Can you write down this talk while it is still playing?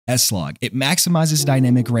S-Log. It maximizes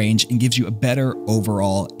dynamic range and gives you a better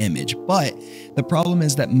overall image. But the problem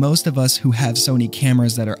is that most of us who have Sony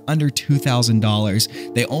cameras that are under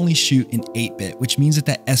 $2,000, they only shoot in 8-bit, which means that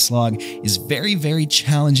that S-Log is very, very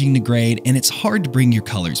challenging to grade and it's hard to bring your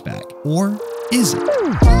colors back. Or is it?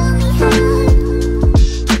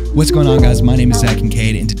 What's going on, guys? My name is Zach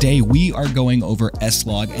Kincaid, and today we are going over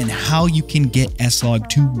S-Log and how you can get S-Log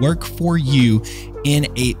to work for you in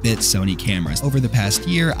 8-bit Sony cameras. Over the past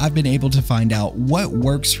year, I've been able to find out what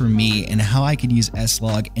works for me and how I can use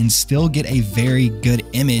S-Log and still get a very good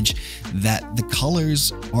image that the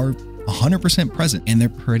colors are 100% present and they're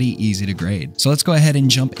pretty easy to grade. So let's go ahead and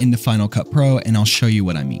jump into Final Cut Pro and I'll show you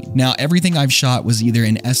what I mean. Now, everything I've shot was either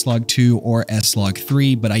in S-Log 2 or S-Log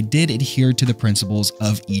 3, but I did adhere to the principles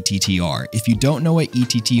of ETTR. If you don't know what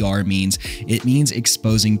ETTR means, it means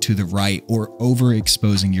exposing to the right or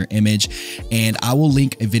overexposing your image. And I will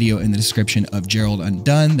link a video in the description of Gerald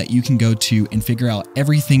Undone that you can go to and figure out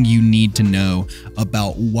everything you need to know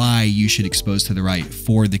about why you should expose to the right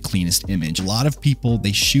for the cleanest image. A lot of people,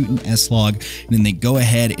 they shoot in S-Log and then they go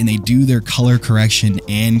ahead and they do their color correction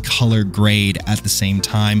and color grade at the same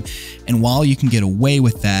time. And while you can get away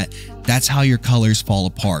with that, that's how your colors fall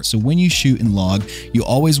apart. So when you shoot in log, you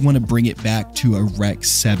always want to bring it back to a Rec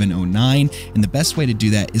 709. And the best way to do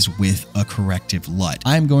that is with a corrective LUT.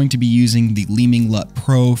 I'm going to be using the Leaming LUT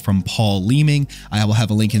Pro from Paul Leaming. I will have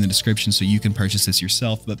a link in the description so you can purchase this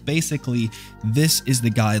yourself. But basically, this is the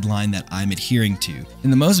guideline that I'm adhering to. In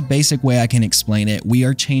the most basic way I can explain it, we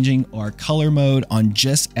are changing our color mode on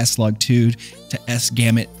just S-Log 2 to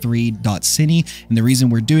sgamut3.cine. And the reason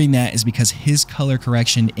we're doing that is because his color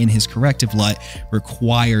correction in his corrective LUT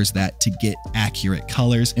requires that to get accurate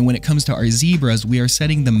colors. And when it comes to our zebras, we are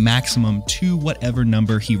setting the maximum to whatever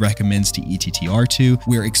number he recommends to ETTR to.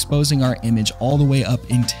 We're exposing our image all the way up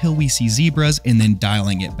until we see zebras and then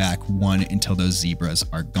dialing it back one until those zebras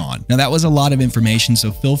are gone. Now that was a lot of information, so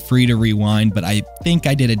feel free to rewind, but I think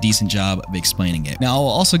I did a decent job of explaining it. Now I'll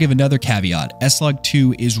also give another caveat. S-Log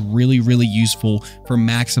 2 is really useful for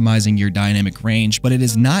maximizing your dynamic range, but it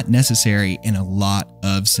is not necessary in a lot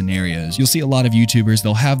of scenarios. You'll see a lot of YouTubers,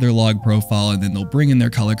 they'll have their log profile and then they'll bring in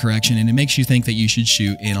their color correction and it makes you think that you should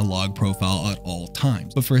shoot in a log profile at all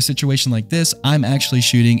times. But for a situation like this, I'm actually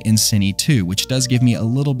shooting in Cine 2, which does give me a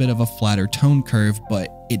little bit of a flatter tone curve, but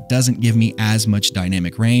it doesn't give me as much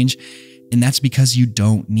dynamic range. And that's because you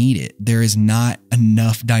don't need it. There is not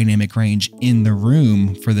enough dynamic range in the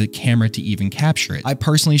room for the camera to even capture it. I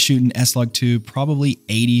personally shoot in S-Log 2 probably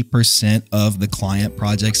 80% of the client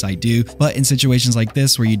projects I do, but in situations like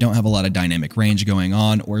this where you don't have a lot of dynamic range going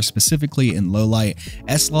on, or specifically in low light,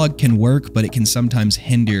 S-Log can work, but it can sometimes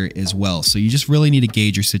hinder as well. So you just really need to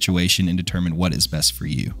gauge your situation and determine what is best for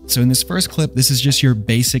you. So in this first clip, this is just your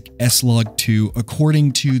basic S-Log 2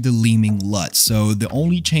 according to the Leaming LUT. So the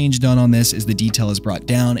only change done on this is the detail is brought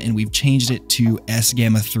down and we've changed it to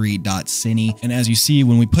sgamut3.cine. And as you see,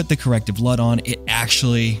 when we put the corrective LUT on,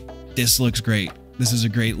 this looks great. This is a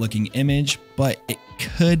great looking image, but it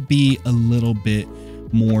could be a little bit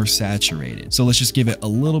more saturated. So let's just give it a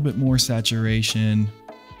little bit more saturation.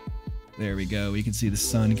 There we go. We can see the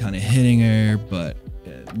sun kind of hitting her, but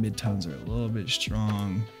midtones are a little bit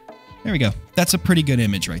strong. There we go. That's a pretty good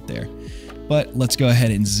image right there. But let's go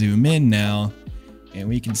ahead and zoom in now. And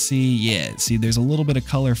we can see, there's a little bit of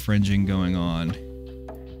color fringing going on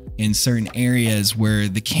in certain areas where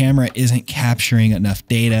the camera isn't capturing enough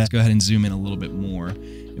data. Let's go ahead and zoom in a little bit more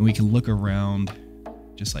and we can look around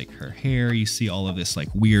just like her hair. You see all of this like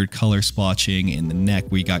weird color splotching in the neck.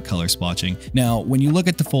 We got color splotching. Now, when you look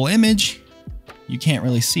at the full image, you can't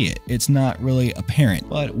really see it. It's not really apparent.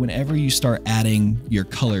 But whenever you start adding your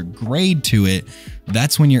color grade to it,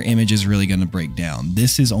 that's when your image is really going to break down.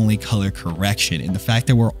 This is only color correction. And the fact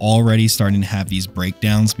that we're already starting to have these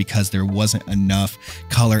breakdowns because there wasn't enough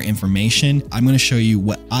color information, I'm going to show you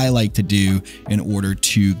what I like to do in order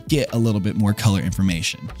to get a little bit more color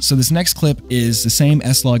information. So this next clip is the same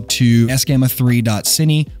S-Log 2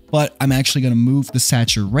 sgamut3.cine, but I'm actually going to move the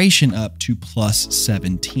saturation up to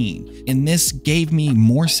 +17. And this gave me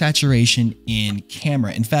more saturation in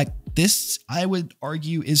camera. In fact, this, I would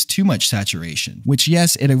argue, is too much saturation, which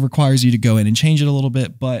yes, it requires you to go in and change it a little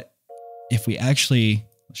bit. But if we actually,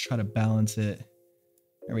 let's try to balance it.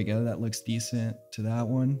 There we go. That looks decent to that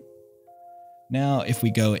one. Now, if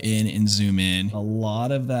we go in and zoom in, a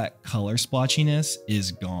lot of that color splotchiness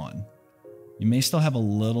is gone. You may still have a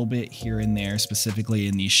little bit here and there, specifically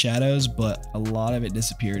in these shadows, but a lot of it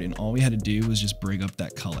disappeared, and all we had to do was just bring up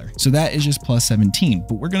that color. So that is just plus 17,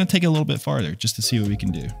 but we're gonna take it a little bit farther just to see what we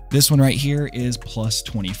can do. This one right here is plus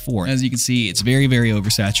 24. As you can see, it's very, very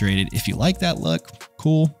oversaturated. If you like that look,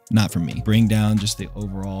 cool, not for me. Bring down just the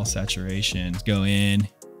overall saturation. Let's go in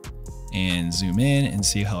and zoom in and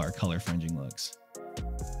see how our color fringing looks.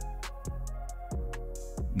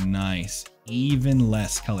 Nice. Even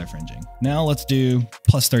less color fringing. Now let's do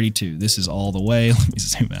plus 32. This is all the way. Let me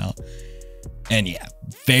zoom out. And yeah,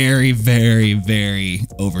 very, very, very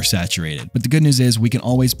oversaturated. But the good news is we can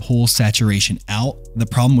always pull saturation out. The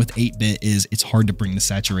problem with 8-bit is it's hard to bring the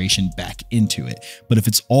saturation back into it. But if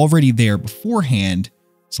it's already there beforehand,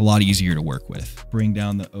 it's a lot easier to work with. Bring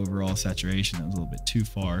down the overall saturation. That was a little bit too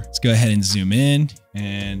far. Let's go ahead and zoom in,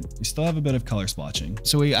 and we still have a bit of color splotching.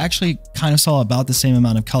 So we actually kind of saw about the same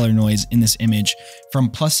amount of color noise in this image from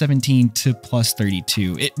plus 17 to plus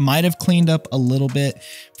 32. It might have cleaned up a little bit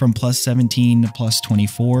from plus 17 to plus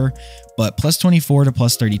 24, but plus 24 to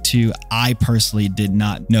plus 32, I personally did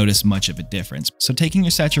not notice much of a difference. So taking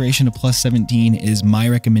your saturation to plus 17 is my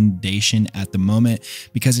recommendation at the moment,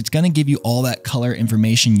 because it's going to give you all that color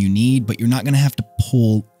information you need, but you're not going to have to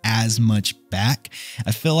pull as much back.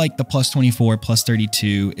 I feel like the plus 24, plus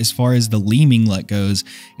 32, as far as the leaming LUT goes,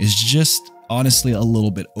 is just honestly a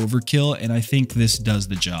little bit overkill, and I think this does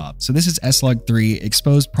the job. So this is S-Log3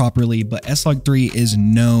 exposed properly, but S-Log3 is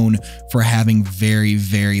known for having very,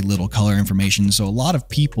 very little color information. So a lot of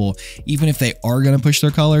people, even if they are going to push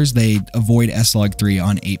their colors, they avoid S-Log3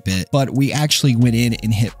 on 8-bit, but we actually went in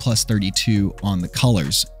and hit plus 32 on the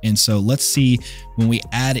colors. And so let's see, when we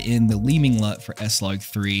add in the leaming LUT for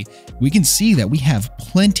S-Log3, we can see that we have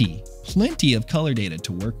plenty of color data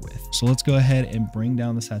to work with. So let's go ahead and bring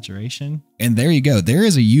down the saturation. And there you go. There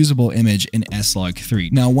is a usable image in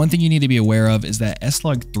S-Log3. Now, one thing you need to be aware of is that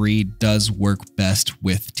S-Log3 does work best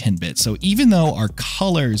with 10-bit. So even though our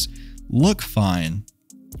colors look fine,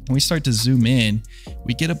 when we start to zoom in,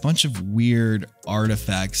 we get a bunch of weird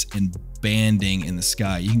artifacts and banding in the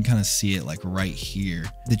sky. You can kind of see it like right here.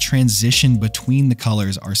 The transition between the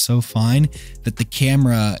colors are so fine that the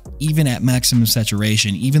camera, even at maximum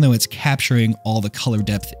saturation, even though it's capturing all the color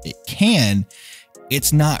depth it can,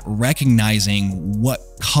 it's not recognizing what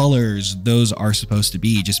colors those are supposed to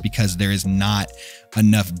be, just because there is not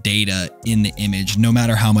enough data in the image, no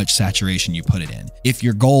matter how much saturation you put it in. If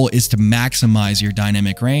your goal is to maximize your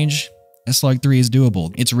dynamic range, S-Log3 is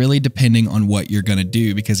doable. It's really depending on what you're going to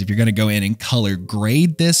do, because if you're going to go in and color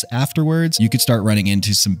grade this afterwards, you could start running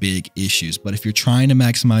into some big issues. But if you're trying to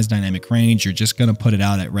maximize dynamic range, you're just going to put it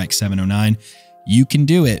out at Rec 709, you can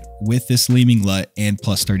do it with this leaming LUT and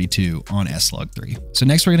plus 32 on S-Log3. So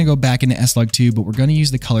next we're going to go back into S-Log2, but we're going to use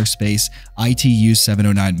the color space ITU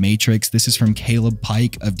 709 matrix. This is from Caleb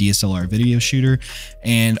Pike of DSLR Video Shooter.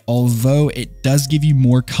 And although it does give you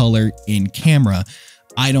more color in camera,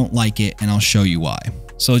 I don't like it, and I'll show you why.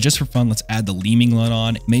 So just for fun, let's add the leaming LUT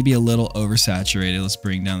on. Maybe a little oversaturated. Let's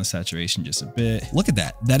bring down the saturation just a bit. Look at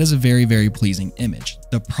that. That is a very, very pleasing image.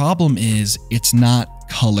 The problem is it's not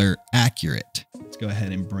color accurate. Let's go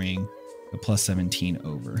ahead and bring the plus 17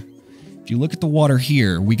 over. If you look at the water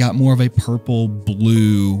here, we got more of a purple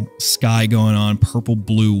blue sky going on, purple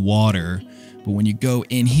blue water. But when you go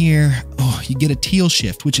in here, oh, you get a teal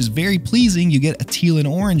shift, which is very pleasing. You get a teal and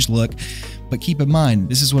orange look. But keep in mind,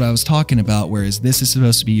 this is what I was talking about, whereas this is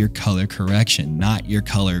supposed to be your color correction, not your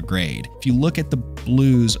color grade. If you look at the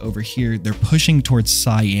blues over here, they're pushing towards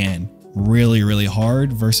cyan really, really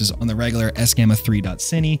hard, versus on the regular S-Gamma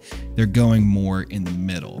 3.Cine, they're going more in the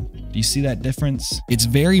middle. Do you see that difference? It's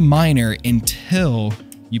very minor until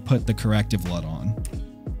you put the corrective LUT on.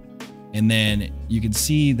 And then you can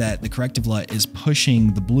see that the corrective LUT is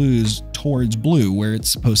pushing the blues towards blue where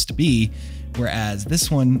it's supposed to be. Whereas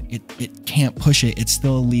this one, it can't push it. It's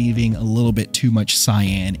still leaving a little bit too much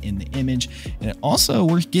cyan in the image. And also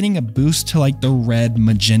we're getting a boost to like the red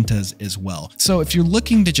magentas as well. So if you're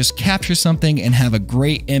looking to just capture something and have a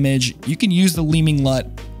great image, you can use the leaming LUT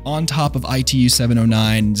on top of ITU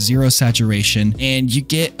 709, zero saturation, and you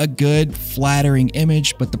get a good flattering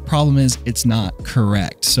image, but the problem is it's not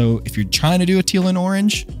correct. So if you're trying to do a teal and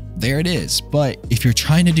orange, there it is. But if you're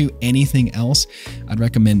trying to do anything else, I'd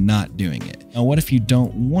recommend not doing it. Now, what if you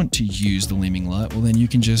don't want to use the leaming LUT? Well, then you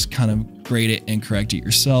can just kind of grade it and correct it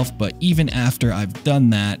yourself. But even after I've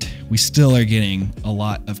done that, we still are getting a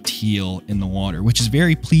lot of teal in the water, which is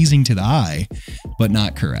very pleasing to the eye, but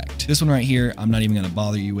not correct. This one right here, I'm not even going to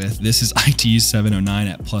bother you with. This is ITU 709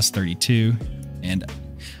 at plus 32. And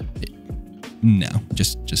no,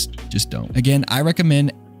 just don't. Again, I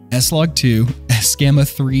recommend S-Log2,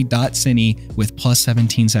 Gamma3.Cine with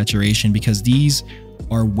 +17 saturation, because these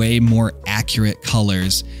are way more accurate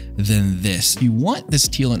colors than this. If you want this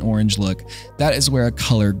teal and orange look, that is where a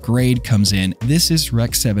color grade comes in. This is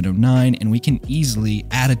Rec 709, and we can easily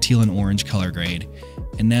add a teal and orange color grade.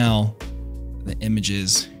 And now the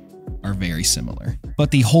images are very similar. But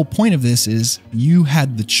the whole point of this is you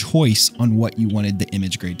had the choice on what you wanted the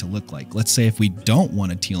image grade to look like. Let's say if we don't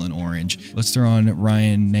want a teal and orange, let's throw on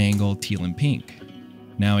Ryan Nangle teal and pink.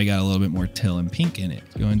 Now we got a little bit more teal and pink in it.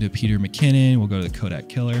 Let's go into Peter McKinnon, we'll go to the Kodak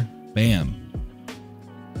Killer, bam.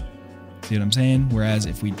 See what I'm saying? Whereas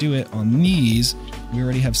if we do it on these, we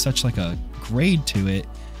already have such like a grade to it.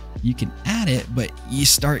 You can add it, but you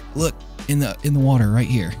start, look, in the water right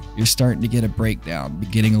here, you're starting to get a breakdown,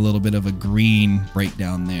 getting a little bit of a green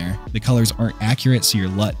breakdown there. The colors aren't accurate, so your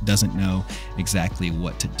LUT doesn't know exactly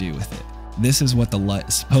what to do with it. This is what the LUT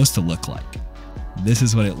is supposed to look like. This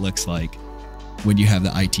is what it looks like when you have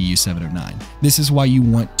the ITU 709. This is why you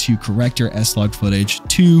want to correct your S-Log footage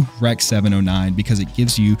to Rec 709, because it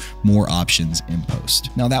gives you more options in post.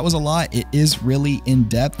 Now that was a lot. It is really in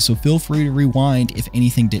depth, so feel free to rewind if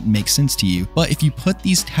anything didn't make sense to you. But if you put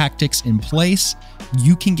these tactics in place,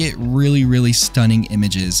 you can get really, really stunning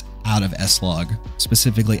images out of S-Log,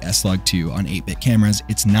 specifically S-Log2 on 8-bit cameras.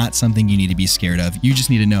 It's not something you need to be scared of. You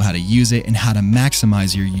just need to know how to use it and how to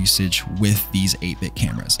maximize your usage with these 8-bit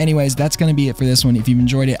cameras. Anyways, that's going to be it for this one. If you've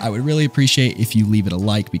enjoyed it, I would really appreciate if you leave it a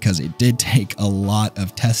like, because it did take a lot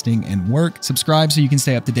of testing and work. Subscribe so you can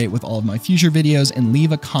stay up to date with all of my future videos, and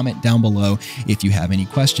leave a comment down below if you have any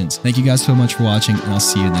questions. Thank you guys so much for watching, and I'll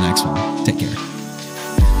see you in the next one. Take care.